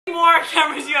more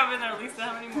cameras you have in there, Lisa?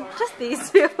 How many more? Just these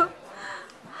two.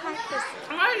 Hi, Chris.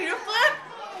 Come on, you flip?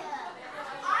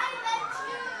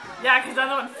 Yeah, because the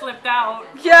other one flipped out.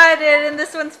 Yeah, I did, and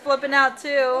this one's flipping out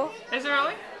too. Is it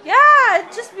really? Yeah,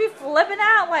 it just be flipping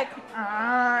out like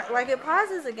it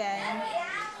pauses again.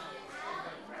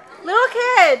 Little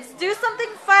kids, do something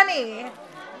funny.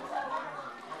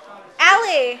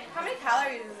 Allie. How many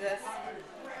calories is this?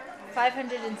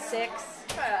 506.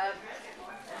 Shut up.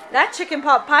 That chicken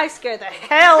pot pie scared the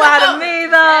hell out of me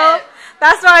though.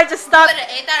 That's why I just stopped. I would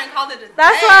have ate that and called it a day.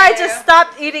 That's why I just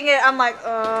stopped eating it. I'm like,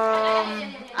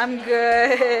 I'm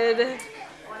good.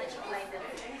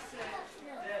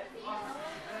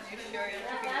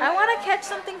 I want to catch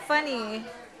something funny.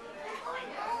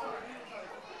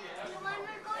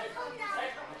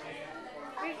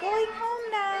 We're going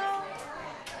home now.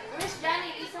 Where's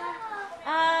Johnny, Lisa?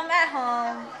 At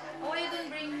home. What are you doing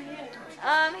bringing him here?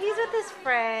 He's with his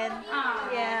friend.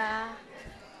 Aww. Yeah.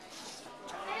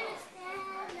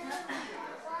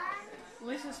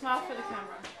 Lisa, smile for the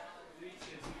camera.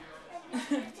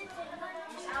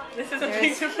 This is a There's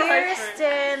big surprise.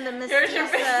 Kirsten, the Miss Here's your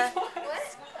Lisa.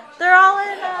 face. They're all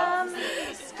in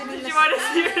skinny Did Miss you want to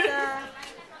see her? Lisa.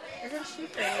 Isn't she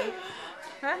pretty?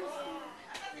 Huh?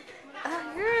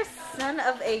 You're a son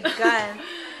of a gun.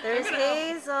 There's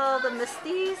Hazel, the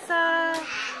mestiza.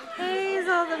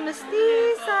 Hazel, the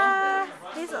mestiza.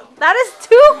 Hazel. That is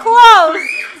too close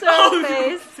to her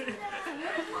face.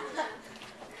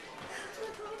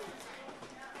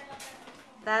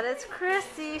 That is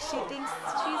Chrissy. She thinks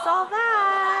she's all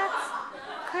that.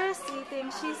 Chrissy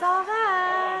thinks she's all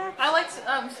that. I like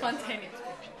spontaneous.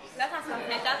 That's not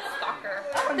something. That's stalker.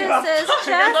 This is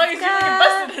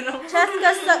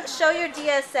Cheska. Show your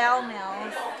DSL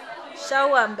nails.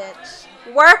 Show them, bitch.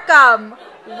 Work them.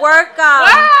 Work them.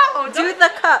 Wow! Do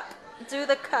the cup. Do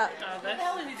the cup. Oh, What the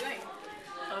hell is he doing?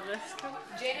 Oh, this.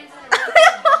 Jaden's in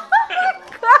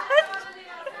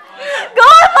Go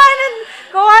online and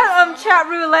go on chat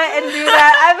roulette and do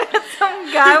that. I bet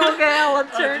some guy will get hella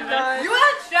turned on. You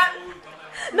want to chat?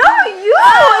 No, you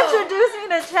introduced me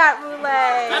to chat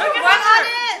roulette. I don't get Why how not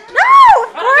it? No,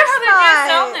 of course they're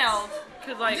DSL not. nails.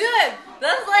 Cause like Good.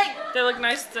 That's like, they look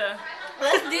nice to.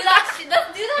 let's do that shit. Let's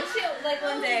do that shit like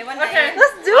one day. One Okay. day.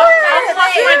 Let's do I'll it.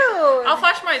 flash my- Dude. I'll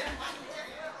flash my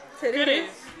Titties. goodies.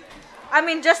 I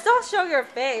mean, just don't show your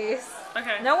face.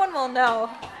 Okay. No one will know.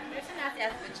 There's a nasty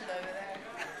ass bitch over there.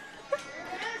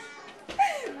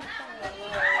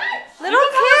 Little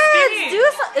look hella kids, skinny.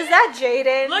 do some. Is that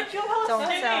Jaden? Look, you're hella Don't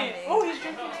skinny. tell me. Oh, he's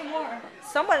drinking some more.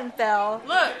 Someone fell.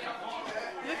 Look.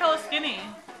 You look hella skinny.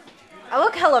 I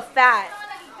look hella fat.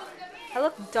 I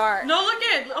look dark. No, look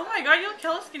at. Oh my god, you look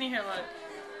hella skinny here. Look.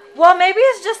 Well, maybe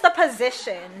it's just the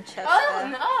position, Chester. Oh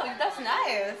no, that's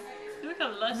nice. You look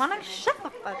hella Mona, skinny. shut the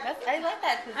fuck up. I like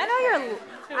that. I know you're.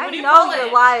 What I do you know call you're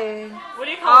it? lying. What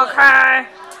do you call it? Okay.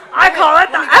 I call it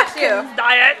the let me get you. Atkins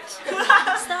diet.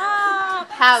 Stop.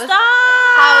 How's Stop.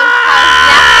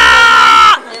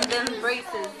 and them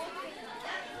braces?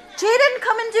 Jaden,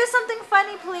 come and do something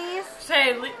funny, please.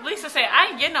 Say, Lisa, say, I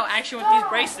ain't getting no action with these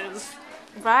braces.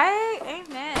 Right?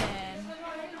 Amen.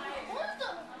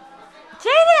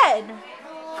 Jaden!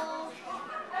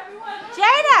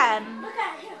 Jaden!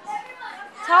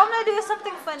 Tell him to do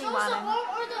something funny, Mona.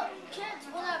 Or the kids,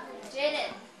 whatever.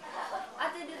 Jaden, I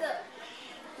have to do the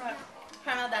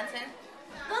caramel dancing.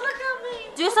 Look at me.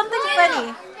 Do something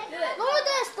funny. Do it. Look at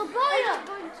this, the bottom.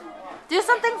 Do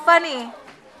something funny.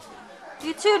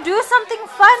 You two, do something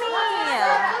funny.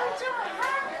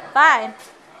 Fine.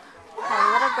 Okay,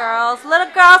 little girls in the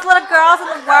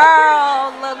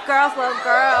world. Little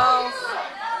girls.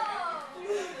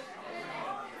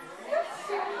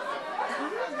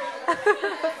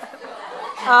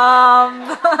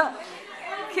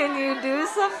 Can you do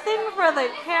something for the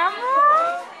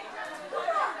camera?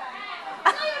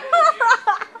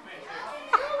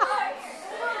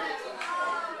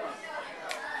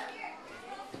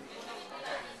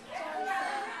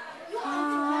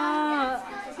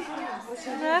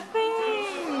 Nothing.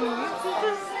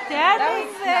 Just standing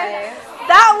there.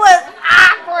 That was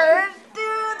awkward,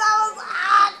 dude. That was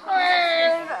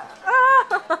awkward.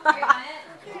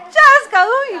 Jessica,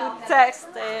 who you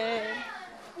texting?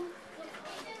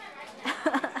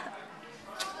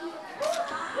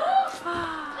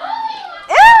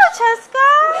 Ew, Jessica.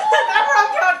 Everyone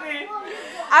caught me.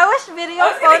 I wish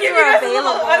video phones were I was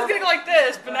available. gonna go like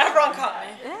this, but everyone caught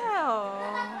me. Ew.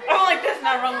 I went like this, and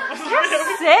everyone was You're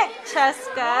sick,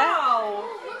 Jessica. Wow.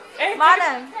 Hey,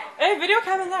 Mona, hey, video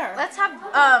cam in there. let's have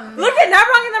Look at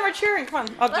everyone and them are cheering. Come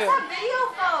on, I'll do let's it. have video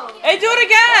phones. Hey, do it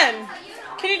again.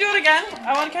 Can you do it again?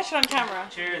 I want to catch it on camera.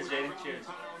 Cheers, Jaden. Cheers.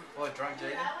 What, drunk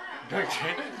Jaden? Drunk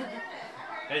Jaden?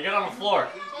 Hey, get on the floor.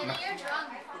 You're drunk.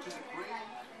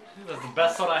 That's the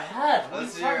best one I had. What are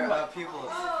you Those are talking your about? pupils.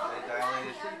 They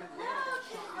dilated.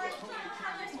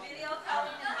 Video call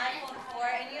with an iPhone 4,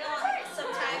 and you know,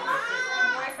 sometimes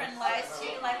your boyfriend lies to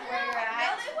you, like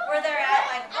where they're at,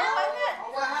 like, oh, I'm at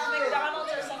McDonald's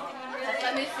or something.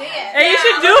 Let me see it. Hey, you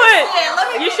should do it.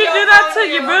 You should do that to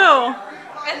your boo.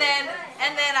 And then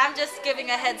I'm just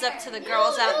giving a heads up to the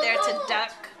girls out there to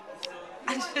duck.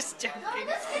 I'm just joking.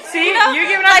 See, You know, you're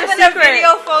giving out like the when they're secret.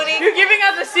 video phoning. You're giving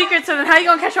out the secret, so then how you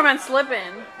gonna catch your man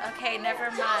slipping? Okay,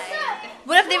 never mind.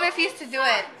 What if they refuse to do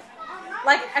it?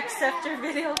 Like, accept your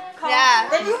video call? Yeah.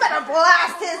 Then you better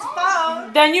blast his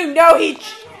phone. Then you know he.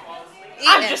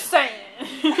 I'm Eat it. just saying.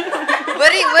 What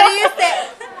do you say?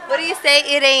 What do you say?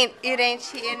 It ain't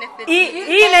cheating if it's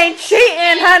Eat ain't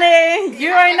cheating, honey.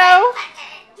 You ain't know.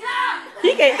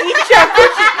 He can eat your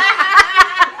coochie.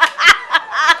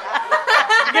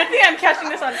 Good thing I'm catching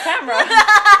this on camera. I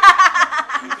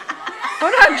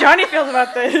wonder how Johnny feels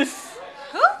about this.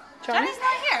 Who? Johnny? Johnny's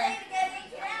not here.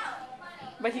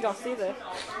 But he gonna see this.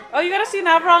 Oh, you gotta see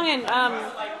Navrong and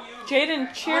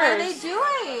Jaden cheers. What are they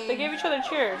doing? They gave each other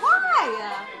cheers.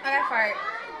 Why? I got fart.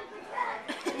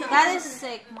 That is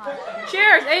sick, Mom.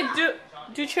 Cheers! Hey, do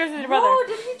cheers with your brother. Oh,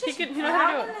 did he just knows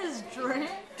how to do it. his drink?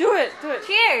 Do it.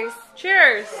 Cheers.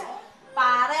 Cheers.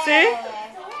 See?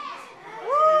 Woo.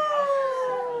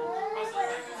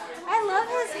 I love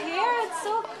his hair. It's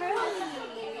so curly.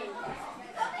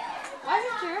 Why is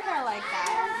your hair like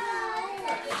that?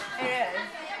 It is.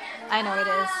 I know it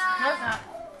is. No, it's not.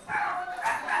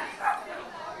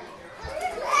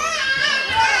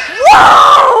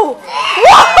 Whoa!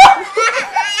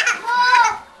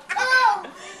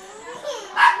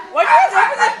 Why did you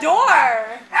open the door?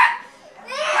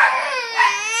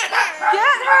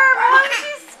 Get her, Mom.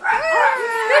 She's scared. What is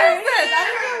this? I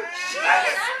don't know.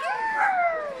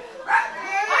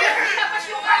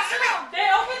 They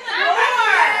opened the door.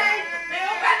 They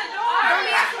opened the door. Don't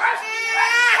be scared.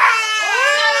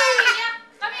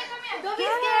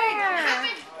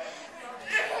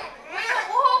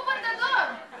 Who opened the door?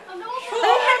 Who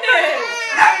opened it?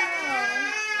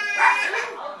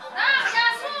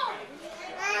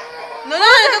 No,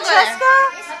 Francesca?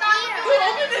 Who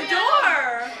opened the door?